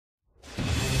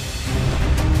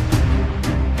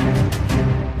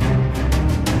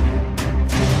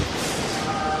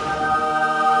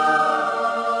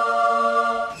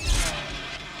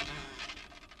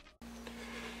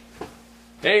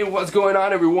Hey, what's going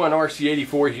on everyone?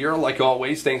 RC84 here. Like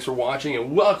always, thanks for watching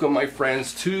and welcome my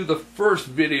friends to the first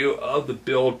video of the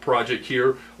build project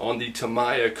here on the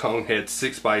Tamyia KongHead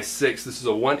 6x6. This is a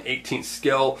 1/18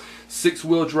 scale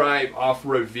 6-wheel drive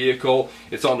off-road vehicle.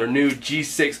 It's on their new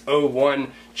G601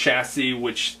 chassis,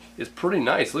 which is pretty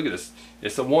nice. Look at this.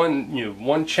 It's a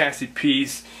one chassis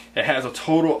piece. It has a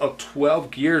total of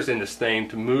 12 gears in this thing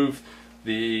to move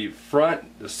the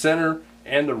front, the center,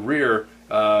 and the rear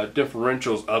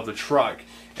differentials of the truck.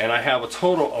 And I have a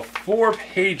total of 4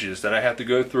 pages that I have to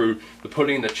go through to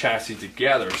putting the chassis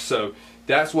together. So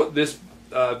that's what this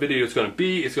video is going to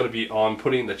be. It's going to be on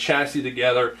putting the chassis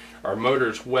together, our motor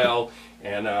as well,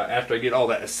 and after I get all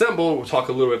that assembled, we'll talk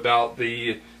a little bit about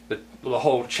the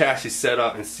whole chassis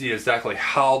setup and see exactly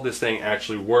how this thing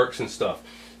actually works and stuff.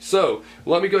 So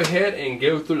let me go ahead and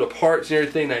go through the parts and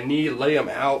everything I need, lay them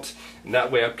out, and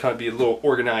that way I kind of be a little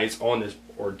organized on this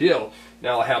ordeal.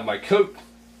 Now I have my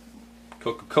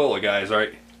Coca-Cola, guys,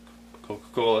 right?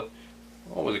 Coca-Cola.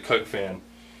 I'm always a Coke fan.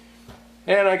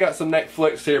 And I got some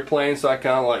Netflix here playing, so I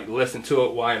kind of like listen to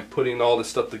it while I'm putting all this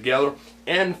stuff together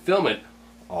and film it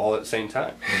all at the same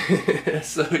time.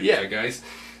 So yeah, guys.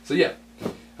 So yeah.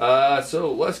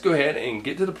 So let's go ahead and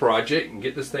get to the project and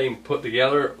get this thing put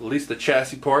together, at least the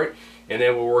chassis part, and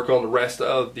then we'll work on the rest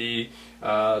of the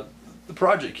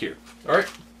project here. All right.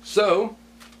 So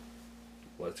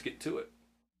let's get to it.